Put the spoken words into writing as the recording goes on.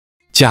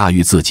驾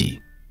驭自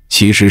己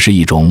其实是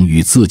一种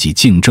与自己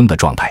竞争的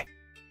状态。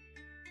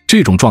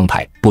这种状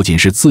态不仅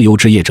是自由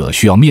职业者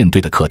需要面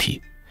对的课题，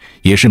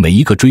也是每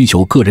一个追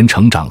求个人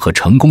成长和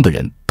成功的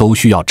人都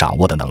需要掌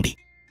握的能力。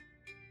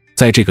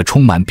在这个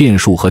充满变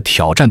数和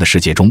挑战的世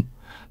界中，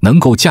能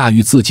够驾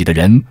驭自己的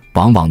人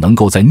往往能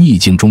够在逆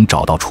境中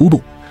找到出路，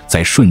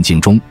在顺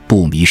境中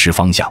不迷失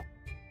方向。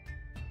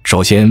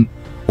首先，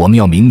我们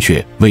要明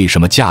确为什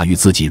么驾驭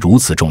自己如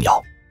此重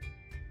要。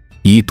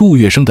以杜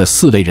月笙的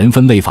4类人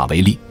分类法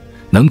为例，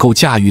能够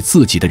驾驭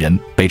自己的人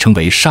被称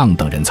为上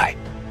等人才。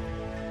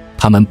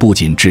他们不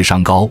仅智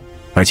商高，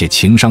而且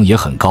情商也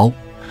很高，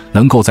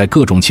能够在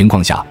各种情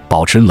况下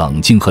保持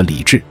冷静和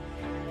理智。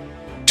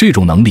这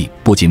种能力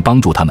不仅帮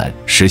助他们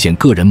实现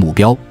个人目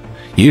标，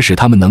也使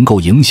他们能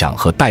够影响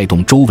和带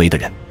动周围的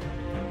人。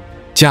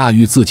驾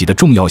驭自己的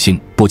重要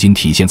性不仅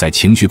体现在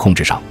情绪控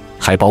制上，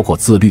还包括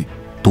自律、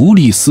独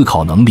立思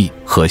考能力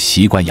和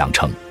习惯养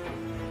成。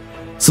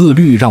自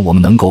律让我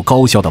们能够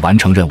高效地完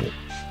成任务，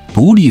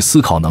独立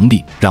思考能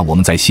力让我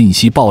们在信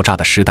息爆炸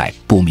的时代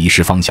不迷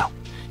失方向，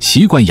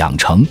习惯养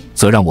成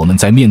则让我们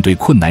在面对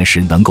困难时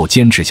能够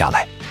坚持下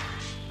来。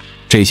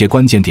这些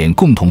关键点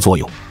共同作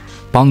用，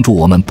帮助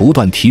我们不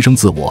断提升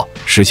自我，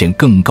实现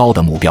更高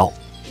的目标。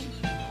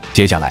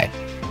接下来，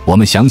我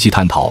们详细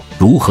探讨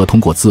如何通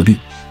过自律、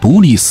独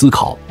立思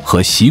考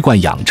和习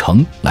惯养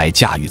成来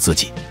驾驭自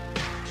己。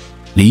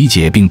理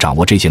解并掌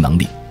握这些能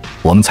力，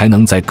我们才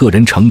能在个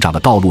人成长的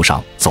道路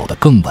上走得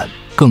更稳、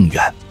更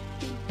远。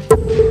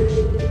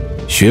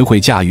学会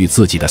驾驭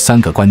自己的3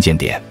个关键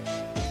点。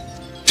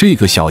这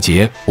个小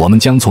节我们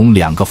将从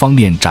2个方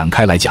面展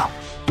开来讲。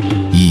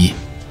1、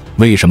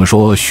为什么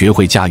说学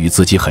会驾驭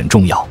自己很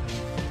重要？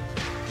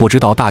不知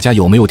道大家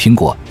有没有听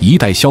过一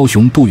代枭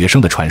雄杜月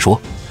笙的传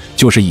说，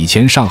就是以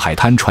前上海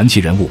滩传奇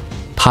人物。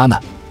他呢，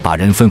把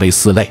人分为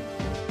4类。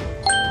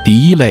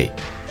第一类，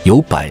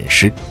有本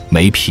事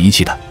没脾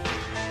气的，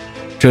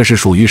这是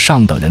属于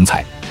上等人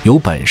才。有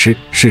本事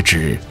是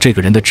指这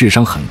个人的智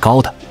商很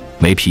高的，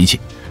没脾气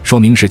说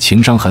明是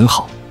情商很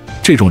好。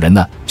这种人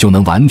呢，就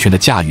能完全的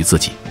驾驭自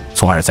己，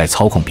从而再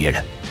操控别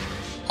人。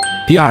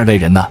第2类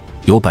人呢，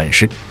有本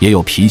事也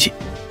有脾气，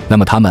那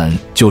么他们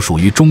就属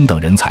于中等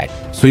人才，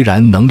虽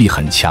然能力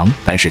很强，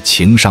但是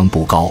情商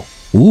不高，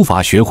无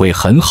法学会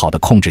很好的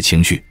控制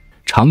情绪，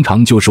常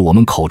常就是我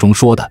们口中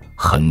说的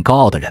很高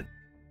傲的人。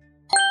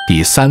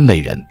第3类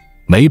人，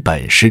没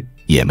本事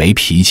也没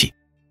脾气。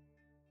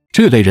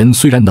这类人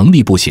虽然能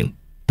力不行，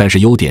但是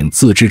有点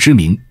自知之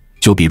明，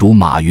就比如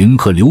马云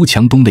和刘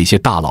强东那些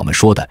大佬们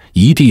说的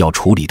一定要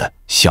处理的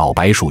小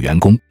白鼠员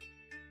工。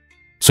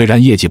虽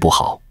然业绩不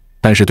好，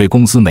但是对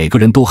公司每个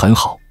人都很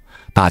好，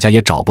大家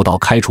也找不到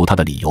开除他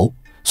的理由。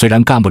虽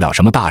然干不了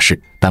什么大事，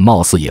但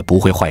貌似也不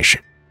会坏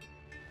事。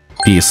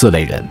第4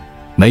类人，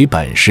没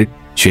本事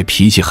却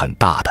脾气很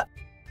大的，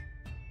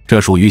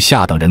这属于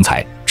下等人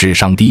才，智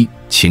商低，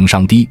情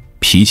商低，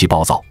脾气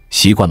暴躁，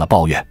习惯了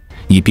抱怨。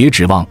你别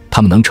指望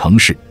他们能成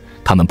事，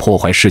他们破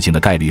坏事情的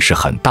概率是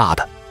很大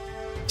的。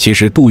其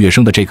实杜月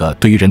笙的这个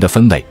对于人的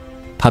分类，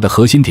它的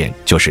核心点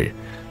就是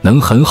能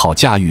很好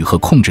驾驭和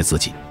控制自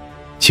己，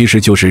其实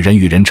就是人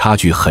与人差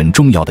距很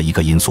重要的一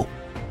个因素。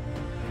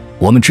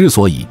我们之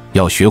所以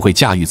要学会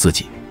驾驭自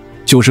己，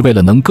就是为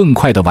了能更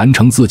快地完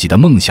成自己的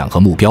梦想和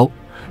目标，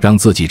让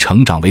自己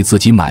成长为自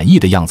己满意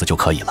的样子就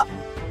可以了。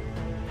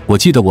我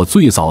记得我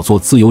最早做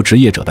自由职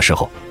业者的时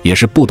候，也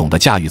是不懂得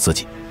驾驭自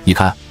己。你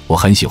看，我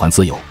很喜欢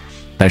自由，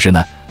但是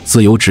呢，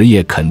自由职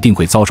业肯定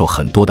会遭受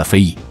很多的非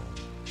议，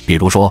比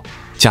如说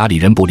家里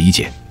人不理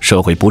解，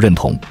社会不认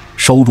同，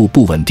收入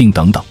不稳定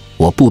等等。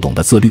我不懂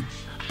得自律，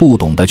不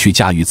懂得去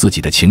驾驭自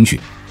己的情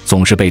绪，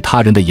总是被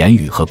他人的言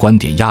语和观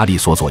点压力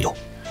所左右，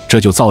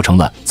这就造成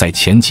了在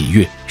前几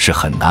月是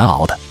很难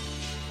熬的。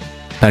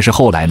但是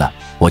后来呢，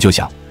我就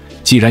想，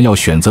既然要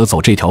选择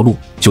走这条路，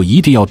就一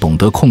定要懂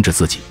得控制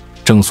自己，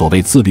正所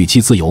谓自律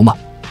即自由嘛。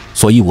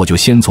所以我就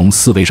先从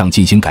思维上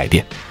进行改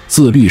变，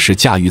自律是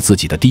驾驭自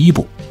己的第一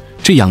步，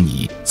这样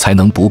你才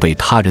能不被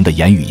他人的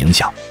言语影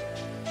响。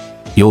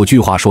有句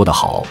话说得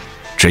好，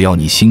只要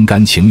你心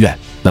甘情愿，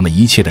那么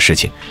一切的事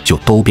情就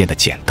都变得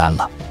简单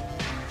了。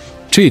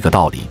这个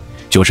道理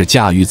就是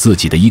驾驭自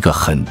己的一个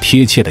很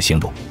贴切的形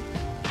容。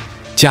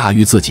驾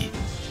驭自己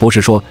不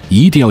是说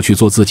一定要去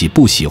做自己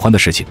不喜欢的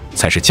事情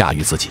才是驾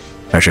驭自己，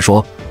而是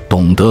说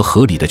懂得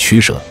合理的取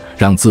舍，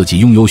让自己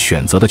拥有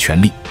选择的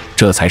权利，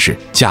这才是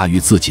驾驭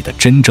自己的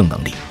真正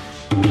能力。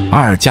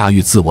2、驾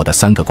驭自我的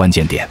3个关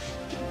键点。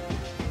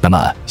那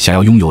么想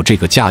要拥有这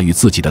个驾驭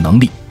自己的能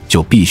力，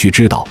就必须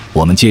知道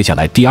我们接下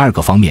来第2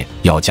个方面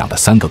要讲的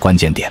3个关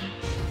键点，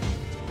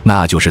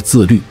那就是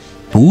自律、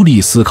独立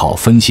思考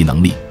分析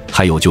能力，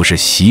还有就是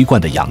习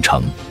惯的养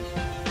成。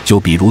就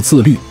比如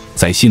自律，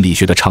在心理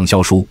学的畅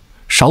销书《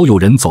少有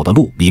人走的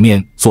路》里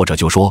面，作者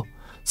就说，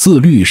自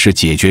律是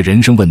解决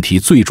人生问题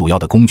最主要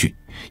的工具，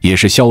也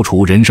是消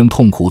除人生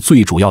痛苦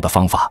最主要的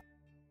方法。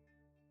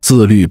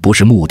自律不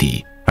是目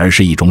的，而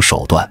是一种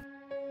手段。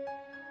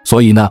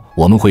所以呢，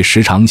我们会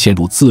时常陷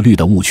入自律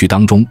的误区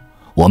当中，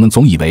我们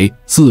总以为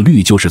自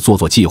律就是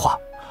做计划，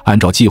按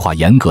照计划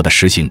严格的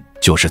实行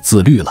就是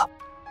自律了。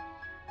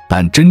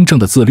但真正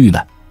的自律呢，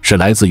是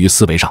来自于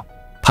思维上，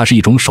它是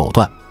一种手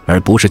段，而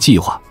不是计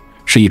划，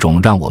是一种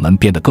让我们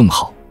变得更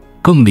好、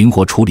更灵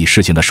活处理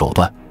事情的手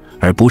段，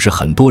而不是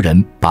很多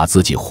人把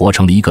自己活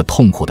成了一个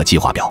痛苦的计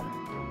划表。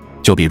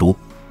就比如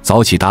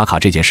早起打卡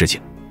这件事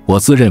情，我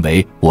自认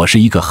为我是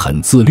一个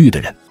很自律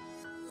的人。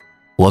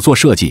我做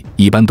设计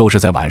一般都是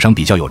在晚上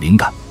比较有灵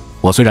感，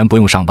我虽然不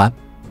用上班，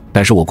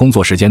但是我工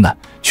作时间呢，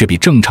却比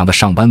正常的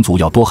上班族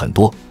要多很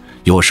多，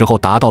有时候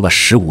达到了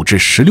15至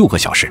16个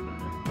小时。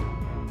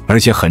而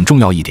且很重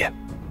要一点，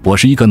我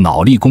是一个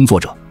脑力工作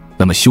者，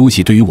那么休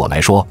息对于我来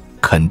说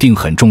肯定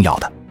很重要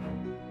的。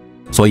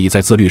所以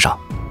在自律上，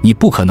你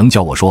不可能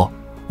叫我说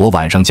我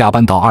晚上加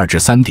班到2至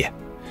3点，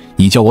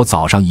你叫我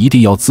早上一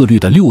定要自律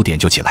的6点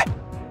就起来。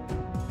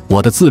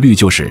我的自律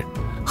就是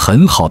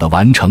很好的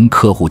完成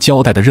客户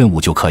交代的任务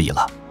就可以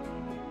了。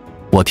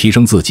我提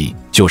升自己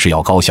就是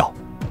要高效，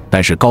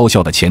但是高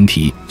效的前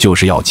提就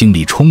是要精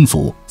力充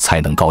足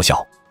才能高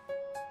效。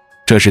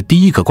这是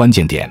第一个关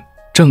键点，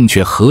正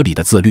确合理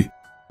的自律。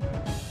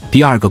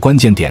第二个关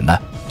键点呢，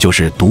就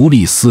是独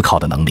立思考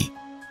的能力。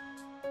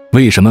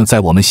为什么在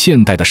我们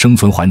现代的生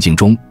存环境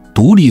中，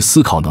独立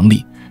思考能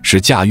力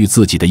是驾驭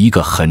自己的一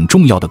个很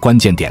重要的关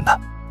键点呢？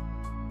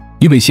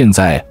因为现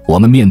在我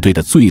们面对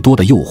的最多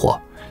的诱惑，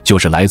就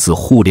是来自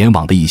互联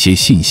网的一些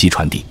信息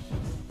传递。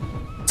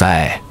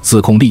在《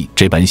自控力》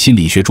这本心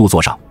理学著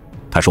作上，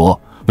他说，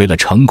为了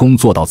成功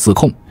做到自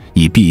控，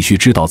你必须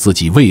知道自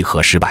己为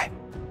何失败。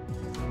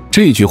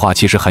这句话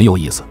其实很有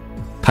意思，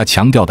他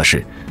强调的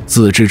是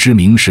自知之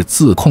明是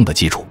自控的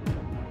基础。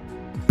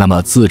那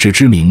么自知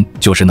之明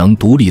就是能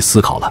独立思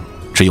考了，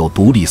只有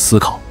独立思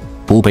考，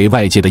不被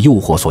外界的诱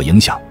惑所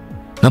影响，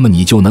那么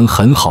你就能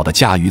很好的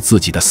驾驭自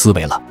己的思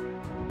维了。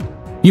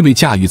因为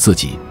驾驭自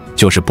己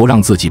就是不让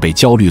自己被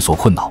焦虑所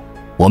困扰。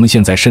我们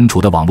现在身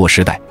处的网络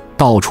时代，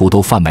到处都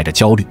贩卖着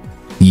焦虑，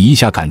你一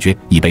下感觉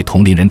你被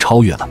同龄人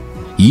超越了，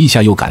一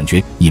下又感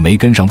觉你没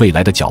跟上未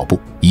来的脚步，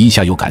一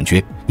下又感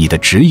觉你的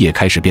职业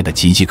开始变得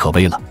岌岌可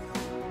危了。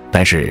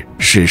但是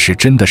事实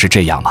真的是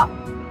这样吗？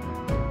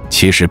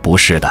其实不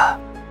是的，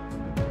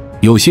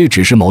有些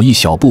只是某一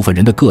小部分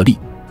人的个例，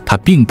它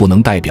并不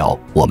能代表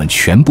我们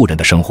全部人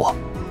的生活。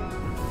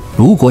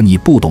如果你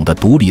不懂得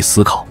独立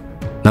思考，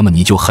那么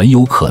你就很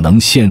有可能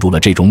陷入了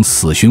这种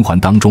死循环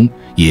当中，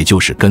也就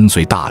是跟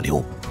随大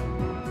流。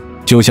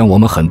就像我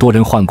们很多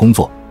人换工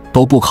作，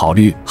都不考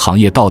虑行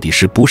业到底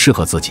适不适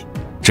合自己，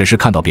只是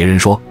看到别人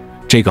说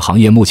这个行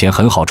业目前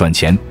很好赚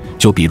钱，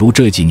就比如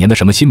这几年的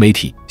什么新媒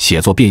体、写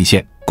作变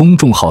现、公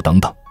众号等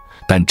等，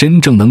但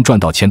真正能赚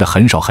到钱的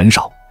很少很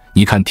少。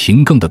你看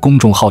停更的公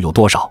众号有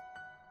多少？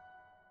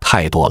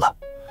太多了。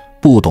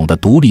不懂得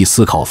独立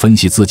思考分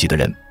析自己的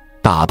人，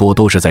大多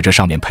都是在这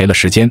上面赔了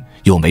时间，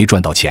又没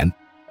赚到钱。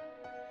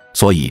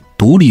所以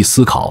独立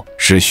思考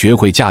是学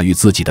会驾驭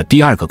自己的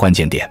第二个关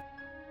键点。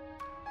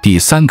第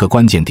三个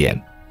关键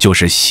点就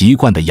是习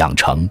惯的养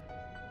成。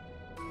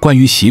关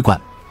于习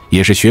惯，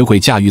也是学会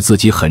驾驭自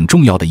己很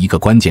重要的一个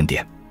关键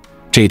点，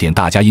这点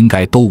大家应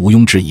该都毋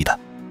庸置疑的。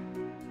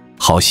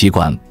好习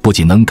惯不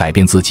仅能改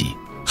变自己，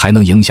还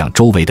能影响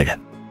周围的人。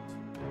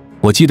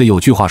我记得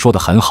有句话说得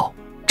很好，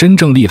真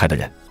正厉害的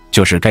人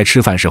就是该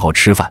吃饭时候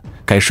吃饭，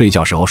该睡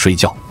觉时候睡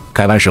觉，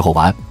该玩时候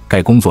玩，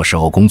该工作时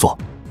候工作。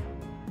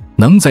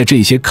能在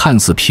这些看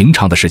似平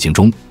常的事情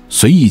中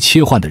随意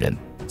切换的人，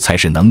才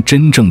是能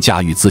真正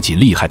驾驭自己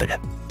厉害的人。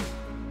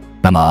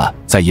那么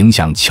在影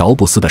响乔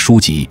布斯的书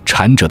籍《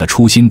禅者的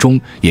初心》中，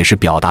也是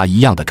表达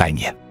一样的概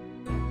念。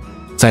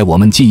在我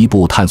们进一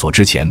步探索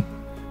之前，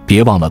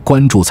别忘了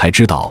关注才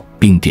知道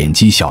并点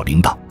击小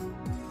铃铛。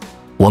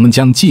我们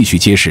将继续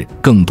揭示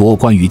更多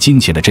关于金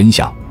钱的真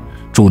相，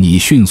助你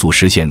迅速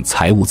实现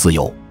财务自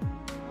由。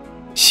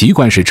习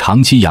惯是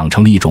长期养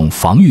成的一种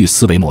防御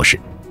思维模式。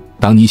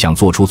当你想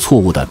做出错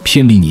误的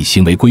偏离你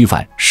行为规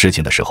范事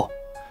情的时候，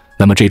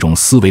那么这种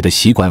思维的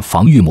习惯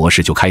防御模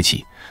式就开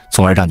启，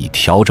从而让你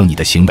调整你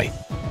的行为。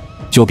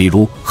就比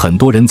如很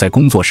多人在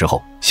工作时候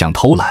想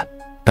偷懒，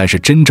但是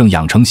真正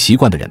养成习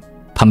惯的人，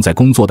他们在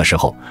工作的时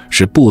候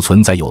是不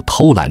存在有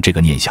偷懒这个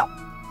念想，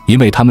因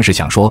为他们是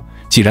想说，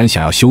既然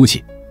想要休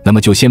息，那么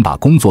就先把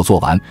工作做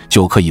完，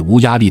就可以无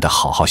压力的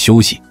好好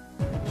休息。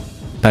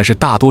但是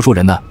大多数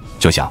人呢，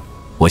就想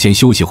我先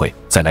休息会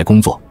再来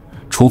工作，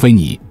除非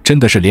你真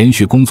的是连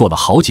续工作了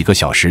好几个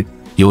小时，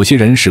有些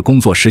人是工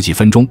作10几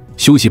分钟，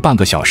休息半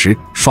个小时，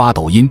刷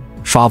抖音、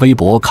刷微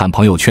博、看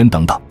朋友圈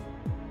等等。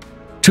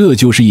这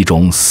就是一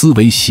种思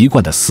维习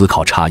惯的思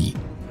考差异。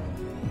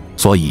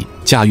所以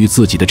驾驭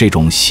自己的这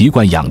种习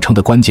惯养成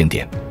的关键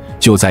点，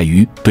就在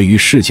于对于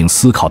事情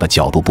思考的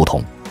角度不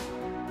同。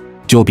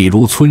就比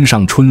如村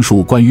上春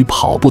树关于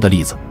跑步的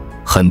例子，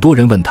很多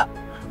人问他，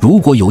如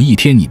果有一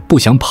天你不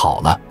想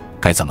跑了，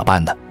该怎么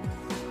办呢？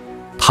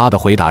他的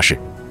回答是，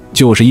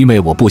就是因为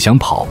我不想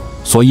跑，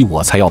所以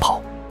我才要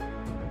跑。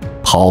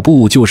跑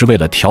步就是为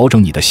了调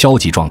整你的消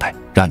极状态，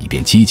让你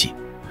变积极，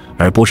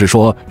而不是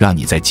说让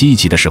你在积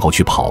极的时候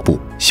去跑步，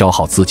消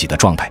耗自己的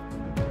状态。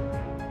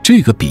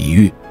这个比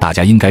喻大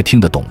家应该听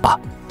得懂吧？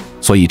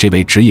所以这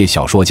位职业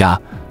小说家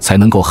才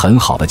能够很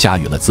好地驾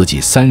驭了自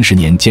己30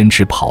年坚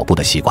持跑步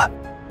的习惯。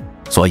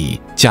所以，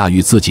驾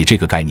驭自己这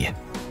个概念，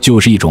就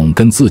是一种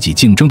跟自己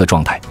竞争的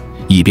状态，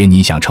一边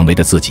你想成为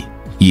的自己，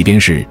一边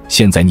是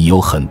现在你有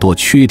很多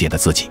缺点的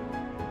自己。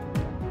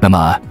那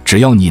么，只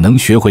要你能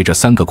学会这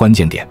3个关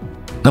键点，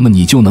那么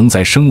你就能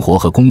在生活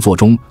和工作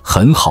中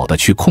很好地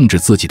去控制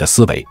自己的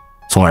思维，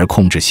从而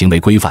控制行为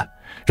规范，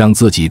让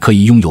自己可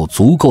以拥有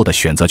足够的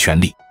选择权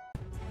利。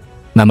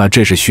那么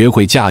这是学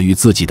会驾驭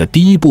自己的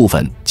第一部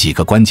分几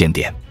个关键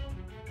点。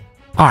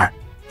2、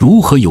如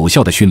何有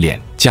效地训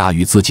练驾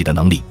驭自己的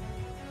能力。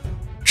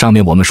上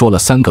面我们说了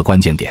3个关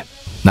键点，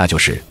那就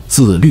是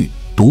自律、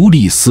独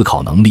立思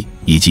考能力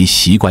以及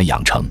习惯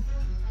养成。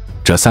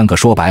这3个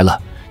说白了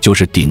就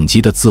是顶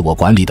级的自我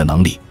管理的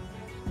能力。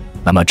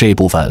那么这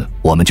部分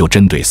我们就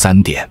针对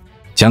3点，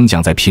讲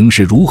讲在平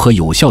时如何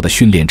有效地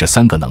训练这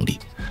3个能力，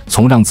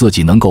从让自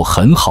己能够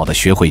很好地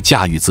学会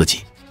驾驭自己。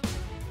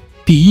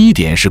第一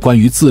点是关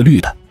于自律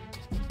的。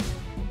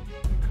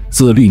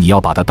自律你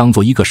要把它当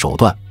作一个手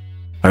段，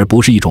而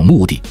不是一种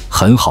目的。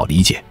很好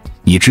理解，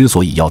你之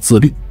所以要自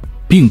律，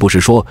并不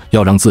是说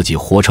要让自己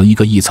活成一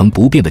个一成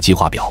不变的计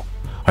划表，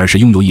而是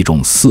拥有一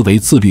种思维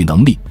自律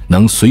能力，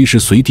能随时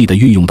随地地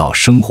运用到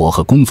生活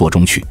和工作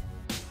中去。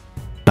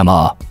那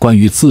么关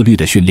于自律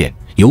的训练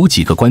有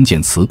几个关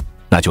键词，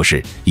那就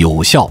是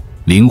有效、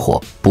灵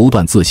活、不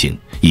断自省，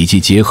以及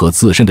结合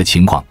自身的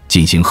情况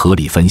进行合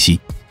理分析。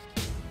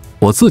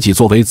我自己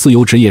作为自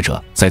由职业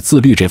者，在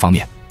自律这方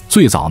面，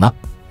最早呢，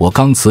我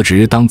刚辞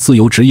职当自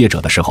由职业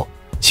者的时候，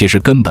其实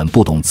根本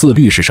不懂自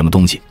律是什么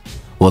东西。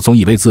我总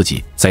以为自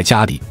己在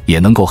家里也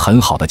能够很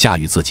好的驾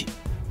驭自己，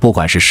不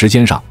管是时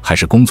间上还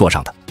是工作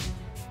上的。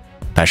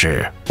但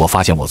是我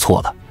发现我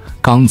错了，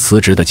刚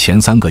辞职的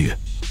前3个月，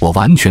我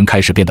完全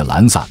开始变得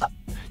懒散了，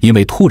因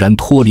为突然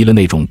脱离了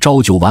那种朝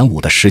9晚5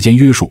的时间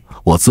约束，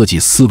我自己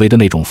思维的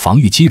那种防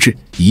御机制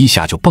一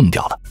下就崩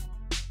掉了。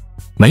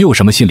没有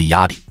什么心理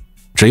压力，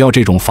只要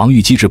这种防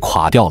御机制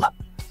垮掉了，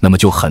那么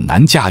就很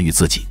难驾驭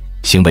自己，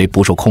行为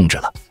不受控制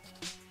了。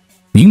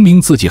明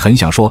明自己很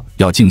想说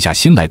要静下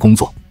心来工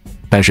作，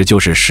但是就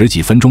是10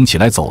几分钟起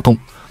来走动，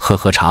喝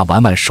喝茶，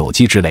玩玩手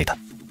机之类的。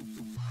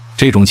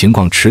这种情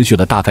况持续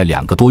了大概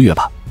2个多月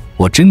吧，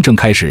我真正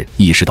开始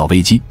意识到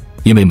危机，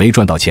因为没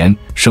赚到钱，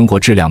生活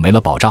质量没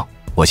了保障。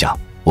我想，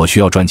我需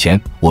要赚钱，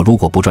我如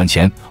果不赚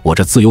钱，我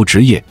这自由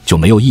职业就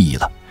没有意义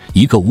了。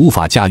一个无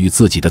法驾驭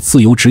自己的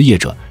自由职业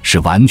者是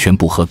完全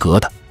不合格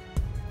的。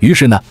于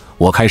是呢，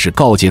我开始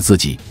告诫自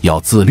己要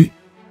自律。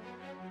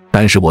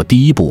但是我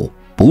第一步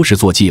不是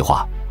做计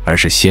划，而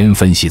是先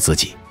分析自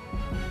己。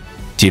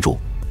记住，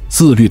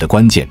自律的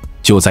关键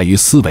就在于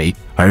思维，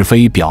而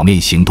非表面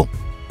行动。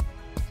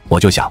我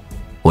就想，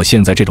我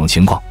现在这种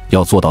情况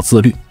要做到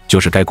自律，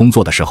就是该工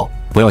作的时候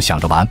不要想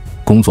着玩，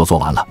工作做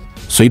完了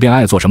随便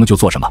爱做什么就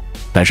做什么，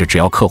但是只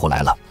要客户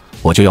来了，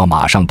我就要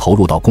马上投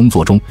入到工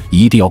作中，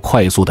一定要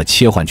快速地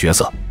切换角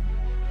色。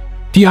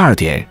第2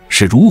点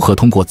是如何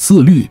通过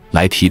自律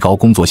来提高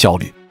工作效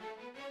率。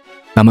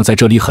那么在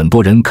这里很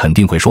多人肯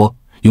定会说，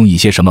用一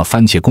些什么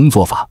番茄工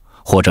作法，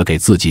或者给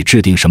自己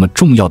制定什么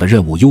重要的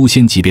任务优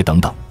先级别等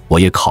等，我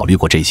也考虑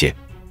过这些，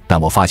但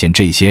我发现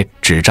这些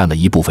只占了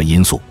一部分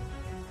因素。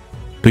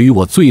对于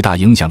我最大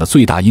影响的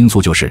最大因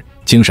素就是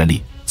精神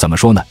力。怎么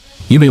说呢？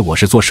因为我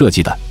是做设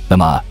计的，那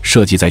么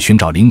设计在寻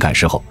找灵感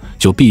时候，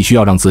就必须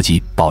要让自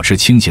己保持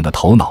清醒的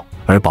头脑，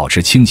而保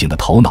持清醒的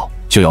头脑，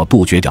就要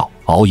杜绝掉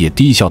熬夜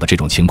低效的这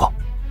种情况。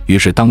于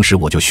是当时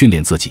我就训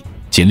练自己，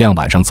尽量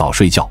晚上早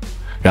睡觉，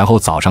然后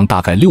早上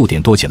大概6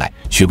点多起来，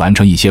去完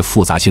成一些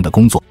复杂性的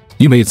工作，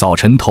因为早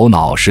晨头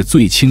脑是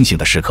最清醒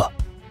的时刻。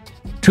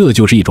这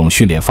就是一种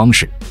训练方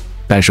式。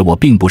但是我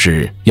并不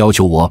是要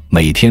求我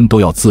每天都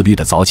要自律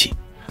的早起，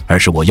而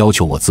是我要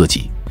求我自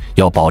己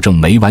要保证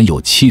每晚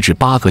有7至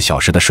8个小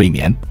时的睡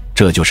眠，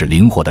这就是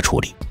灵活的处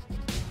理。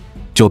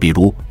就比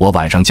如我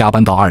晚上加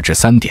班到2至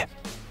3点，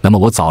那么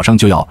我早上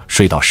就要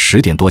睡到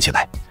10点多起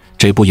来，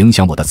这不影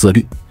响我的自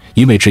律，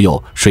因为只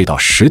有睡到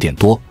10点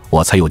多，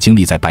我才有精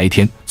力在白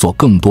天做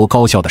更多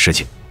高效的事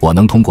情，我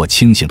能通过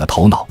清醒的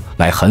头脑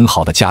来很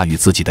好的驾驭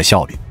自己的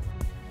效率。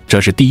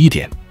这是第1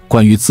点，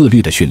关于自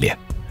律的训练。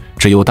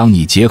只有当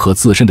你结合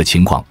自身的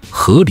情况，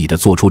合理的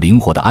做出灵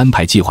活的安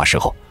排计划时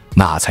候，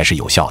那才是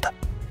有效的。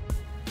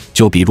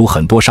就比如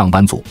很多上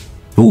班族，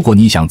如果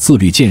你想自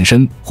律健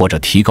身或者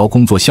提高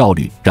工作效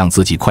率，让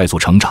自己快速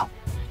成长，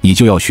你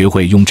就要学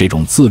会用这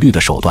种自律的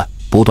手段，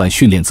不断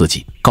训练自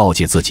己，告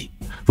诫自己，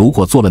如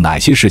果做了哪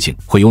些事情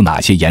会有哪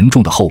些严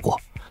重的后果，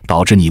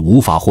导致你无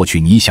法获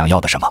取你想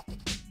要的什么。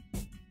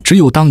只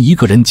有当一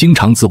个人经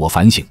常自我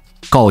反省，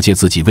告诫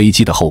自己危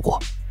机的后果，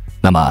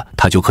那么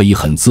他就可以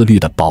很自律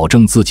地保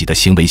证自己的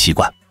行为习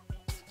惯。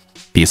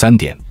第3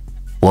点，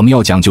我们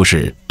要讲就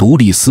是独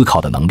立思考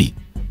的能力。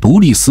独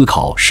立思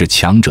考是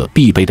强者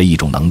必备的一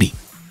种能力。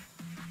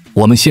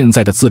我们现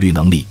在的自律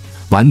能力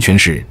完全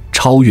是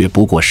超越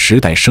不过时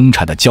代生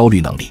产的焦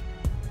虑能力。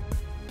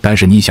但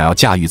是你想要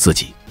驾驭自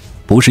己，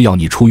不是要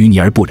你出淤泥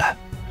而不染，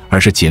而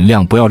是尽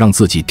量不要让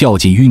自己掉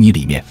进淤泥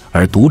里面。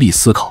而独立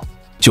思考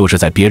就是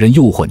在别人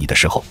诱惑你的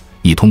时候，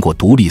你通过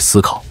独立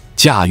思考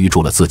驾驭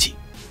住了自己，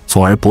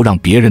从而不让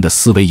别人的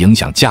思维影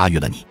响驾驭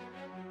了你。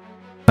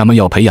那么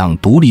要培养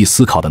独立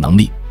思考的能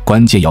力，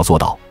关键要做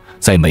到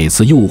在每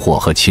次诱惑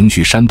和情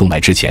绪煽动来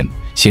之前，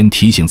先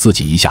提醒自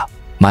己一下，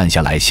慢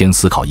下来，先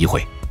思考一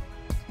会。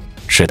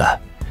是的，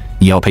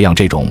你要培养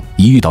这种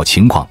一遇到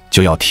情况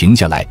就要停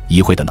下来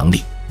一会的能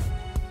力。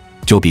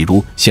就比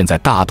如现在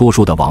大多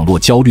数的网络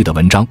焦虑的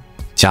文章，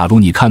假如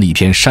你看了一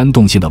篇煽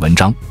动性的文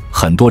章，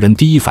很多人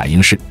第一反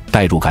应是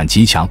代入感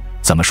极强。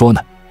怎么说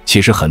呢？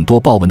其实很多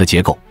爆文的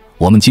结构，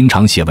我们经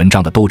常写文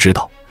章的都知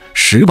道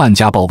，10万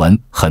加爆文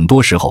很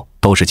多时候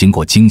都是经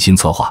过精心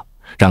策划，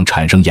让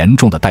产生严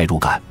重的代入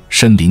感，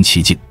身临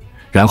其境，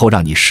然后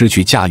让你失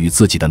去驾驭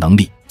自己的能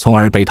力，从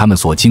而被他们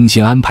所精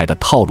心安排的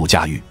套路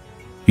驾驭。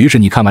于是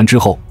你看完之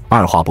后，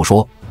二话不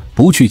说，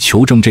不去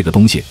求证这个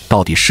东西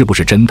到底是不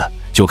是真的，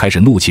就开始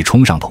怒气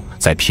冲上头，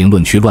在评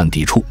论区乱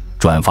抵触，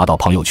转发到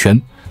朋友圈，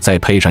再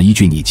配上一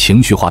句你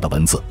情绪化的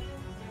文字。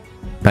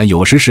但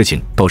有时事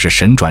情都是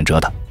神转折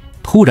的，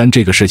突然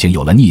这个事情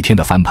有了逆天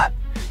的翻盘，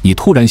你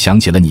突然想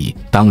起了你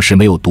当时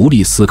没有独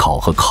立思考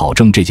和考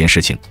证这件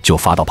事情就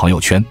发到朋友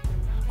圈，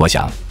我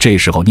想这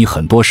时候你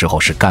很多时候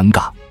是尴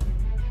尬。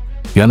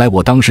原来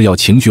我当时要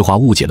情绪化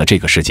误解了这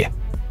个事件，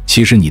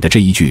其实你的这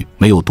一句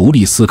没有独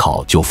立思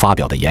考就发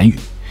表的言语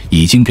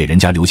已经给人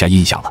家留下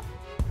印象了。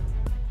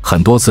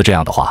很多次这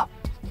样的话，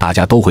大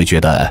家都会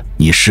觉得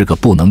你是个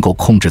不能够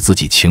控制自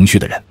己情绪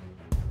的人。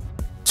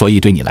所以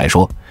对你来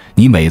说，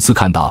你每次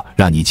看到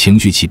让你情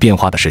绪起变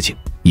化的事情，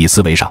你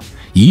思维上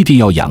一定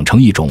要养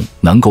成一种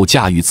能够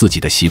驾驭自己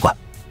的习惯，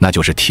那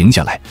就是停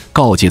下来，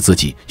告诫自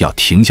己要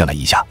停下来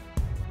一下，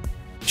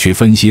去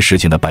分析事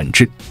情的本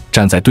质，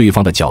站在对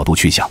方的角度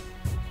去想，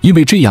因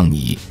为这样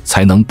你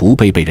才能不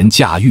被人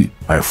驾驭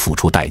而付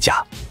出代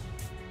价。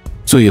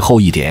最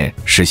后一点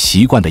是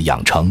习惯的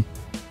养成。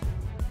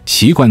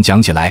习惯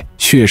讲起来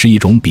却是一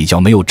种比较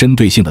没有针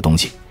对性的东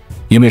西，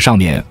因为上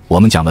面我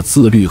们讲了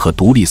自律和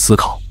独立思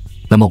考，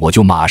那么我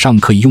就马上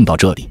可以用到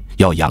这里。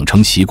要养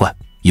成习惯，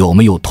有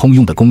没有通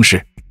用的公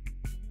式？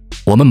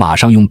我们马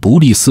上用独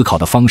立思考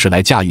的方式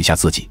来驾驭下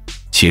自己，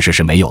其实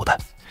是没有的，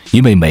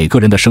因为每个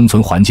人的生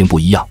存环境不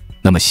一样，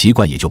那么习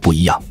惯也就不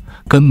一样，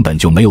根本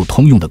就没有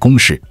通用的公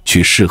式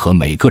去适合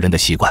每个人的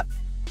习惯。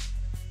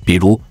比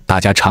如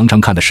大家常常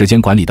看的时间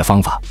管理的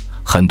方法，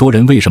很多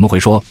人为什么会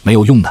说没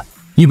有用呢？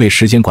因为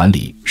时间管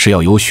理是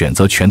要有选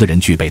择权的人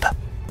具备的。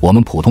我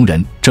们普通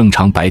人正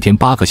常白天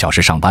8个小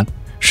时上班，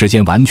时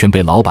间完全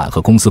被老板和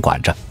公司管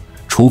着，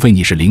除非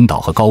你是领导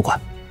和高管，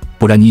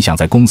不然你想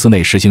在公司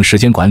内实行时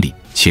间管理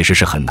其实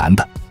是很难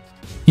的。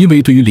因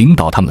为对于领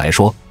导他们来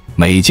说，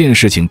每件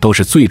事情都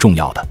是最重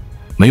要的，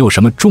没有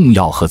什么重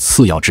要和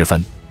次要之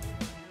分。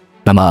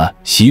那么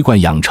习惯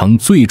养成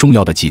最重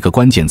要的几个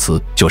关键词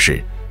就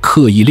是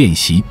刻意练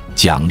习、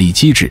奖励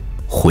机制、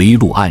回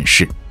路暗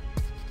示。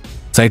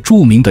在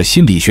著名的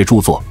心理学著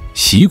作《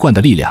习惯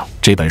的力量》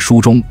这本书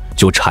中，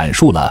就阐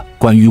述了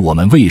关于我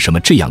们为什么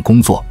这样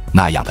工作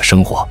那样的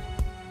生活。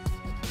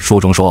书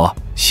中说，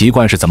习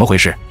惯是怎么回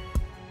事？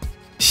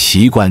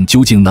习惯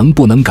究竟能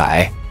不能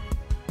改？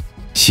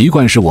习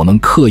惯是我们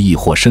刻意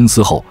或深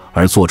思后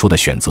而做出的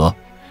选择，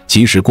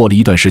即使过了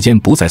一段时间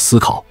不再思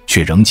考，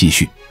却仍继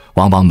续，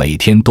往往每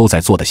天都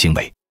在做的行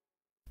为。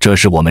这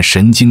是我们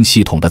神经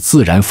系统的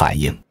自然反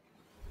应。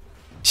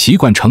习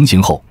惯成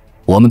型后，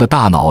我们的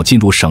大脑进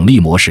入省力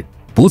模式，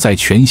不再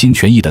全心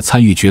全意地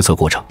参与决策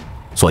过程，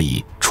所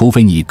以除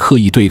非你刻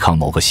意对抗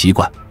某个习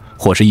惯，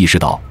或是意识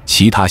到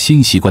其他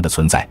新习惯的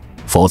存在，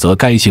否则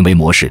该行为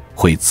模式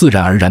会自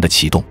然而然地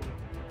启动。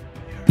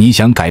你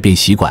想改变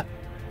习惯，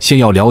先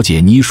要了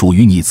解你属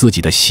于你自己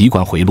的习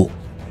惯回路。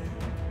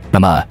那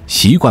么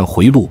习惯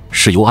回路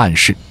是由暗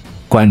示、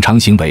惯常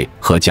行为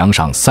和奖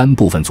赏3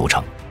部分组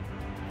成。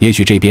也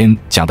许这边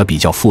讲的比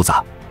较复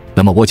杂，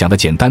那么我讲的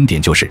简单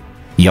点就是，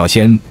你要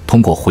先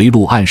通过回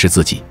路暗示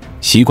自己，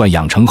习惯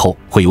养成后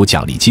会有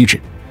奖励机制，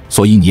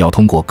所以你要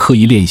通过刻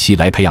意练习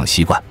来培养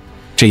习惯，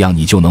这样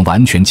你就能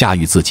完全驾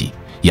驭自己，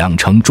养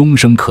成终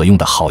生可用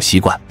的好习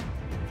惯。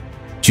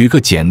举个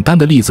简单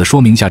的例子说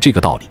明下这个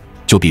道理，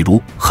就比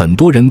如很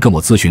多人跟我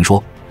咨询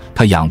说，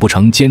他养不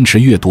成坚持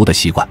阅读的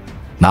习惯，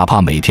哪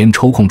怕每天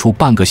抽空出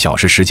半个小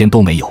时时间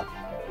都没有，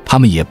他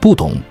们也不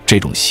懂这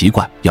种习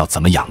惯要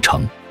怎么养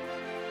成。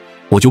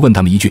我就问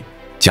他们一句，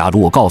假如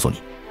我告诉你，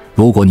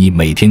如果你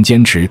每天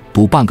坚持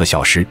读半个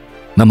小时，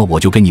那么我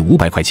就给你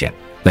500块钱，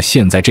那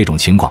现在这种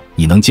情况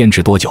你能坚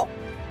持多久？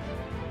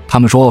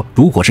他们说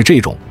如果是这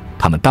种，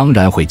他们当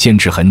然会坚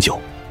持很久。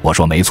我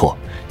说没错，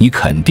你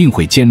肯定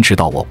会坚持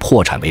到我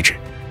破产为止，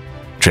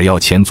只要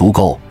钱足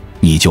够，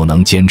你就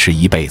能坚持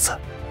一辈子。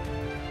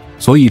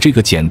所以这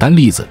个简单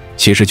例子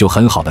其实就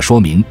很好地说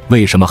明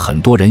为什么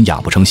很多人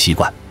养不成习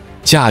惯，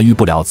驾驭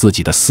不了自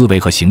己的思维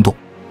和行动。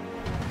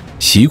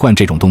习惯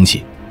这种东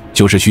西，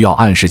就是需要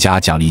暗示加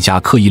奖励加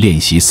刻意练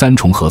习3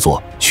重合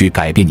作去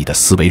改变你的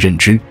思维认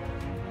知。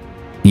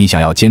你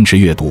想要坚持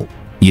阅读，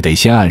你得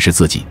先暗示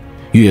自己，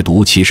阅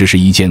读其实是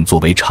一件作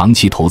为长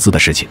期投资的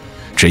事情，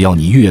只要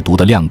你阅读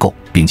的量够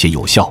并且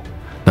有效，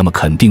那么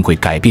肯定会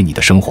改变你的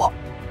生活。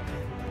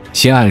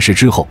先暗示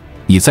之后，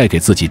你再给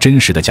自己真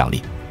实的奖励，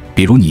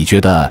比如你觉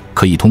得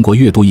可以通过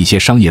阅读一些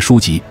商业书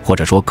籍，或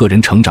者说个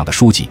人成长的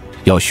书籍，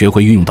要学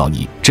会运用到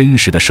你真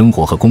实的生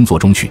活和工作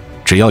中去，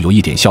只要有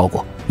一点效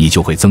果，你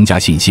就会增加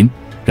信心，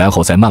然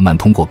后再慢慢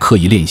通过刻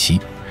意练习，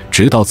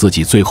直到自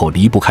己最后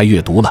离不开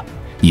阅读了，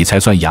你才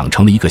算养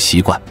成了一个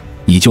习惯，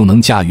你就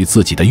能驾驭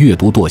自己的阅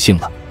读惰性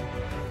了。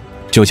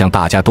就像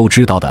大家都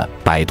知道的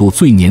百度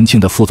最年轻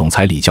的副总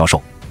裁李教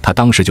授，他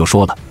当时就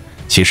说了，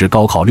其实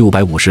高考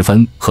650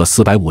分和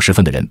450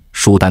分的人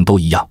书单都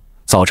一样，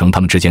造成他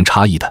们之间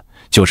差异的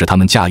就是他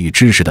们驾驭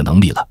知识的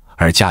能力了，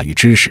而驾驭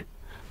知识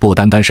不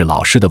单单是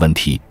老师的问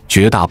题，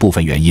绝大部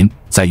分原因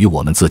在于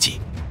我们自己。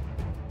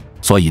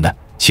所以呢，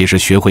其实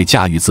学会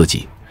驾驭自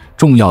己，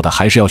重要的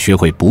还是要学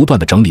会不断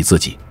的整理自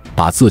己，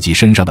把自己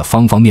身上的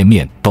方方面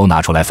面都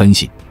拿出来分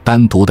析，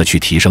单独的去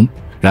提升，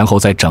然后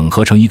再整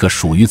合成一个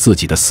属于自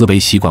己的思维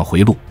习惯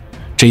回路，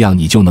这样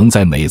你就能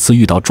在每次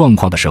遇到状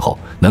况的时候，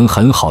能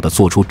很好的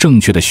做出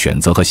正确的选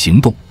择和行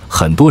动，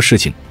很多事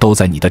情都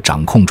在你的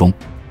掌控中。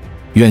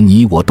愿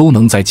你我都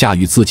能在驾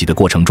驭自己的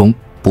过程中，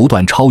不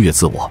断超越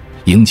自我，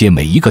迎接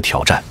每一个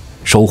挑战，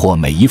收获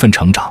每一份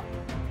成长。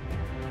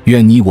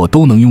愿你我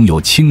都能拥有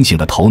清醒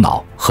的头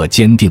脑和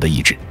坚定的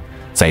意志，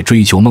在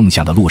追求梦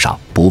想的路上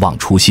不忘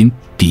初心，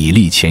砥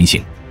砺前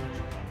行。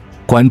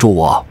关注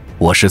我，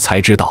我是才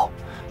知道，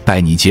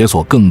带你解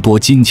锁更多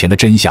金钱的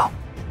真相。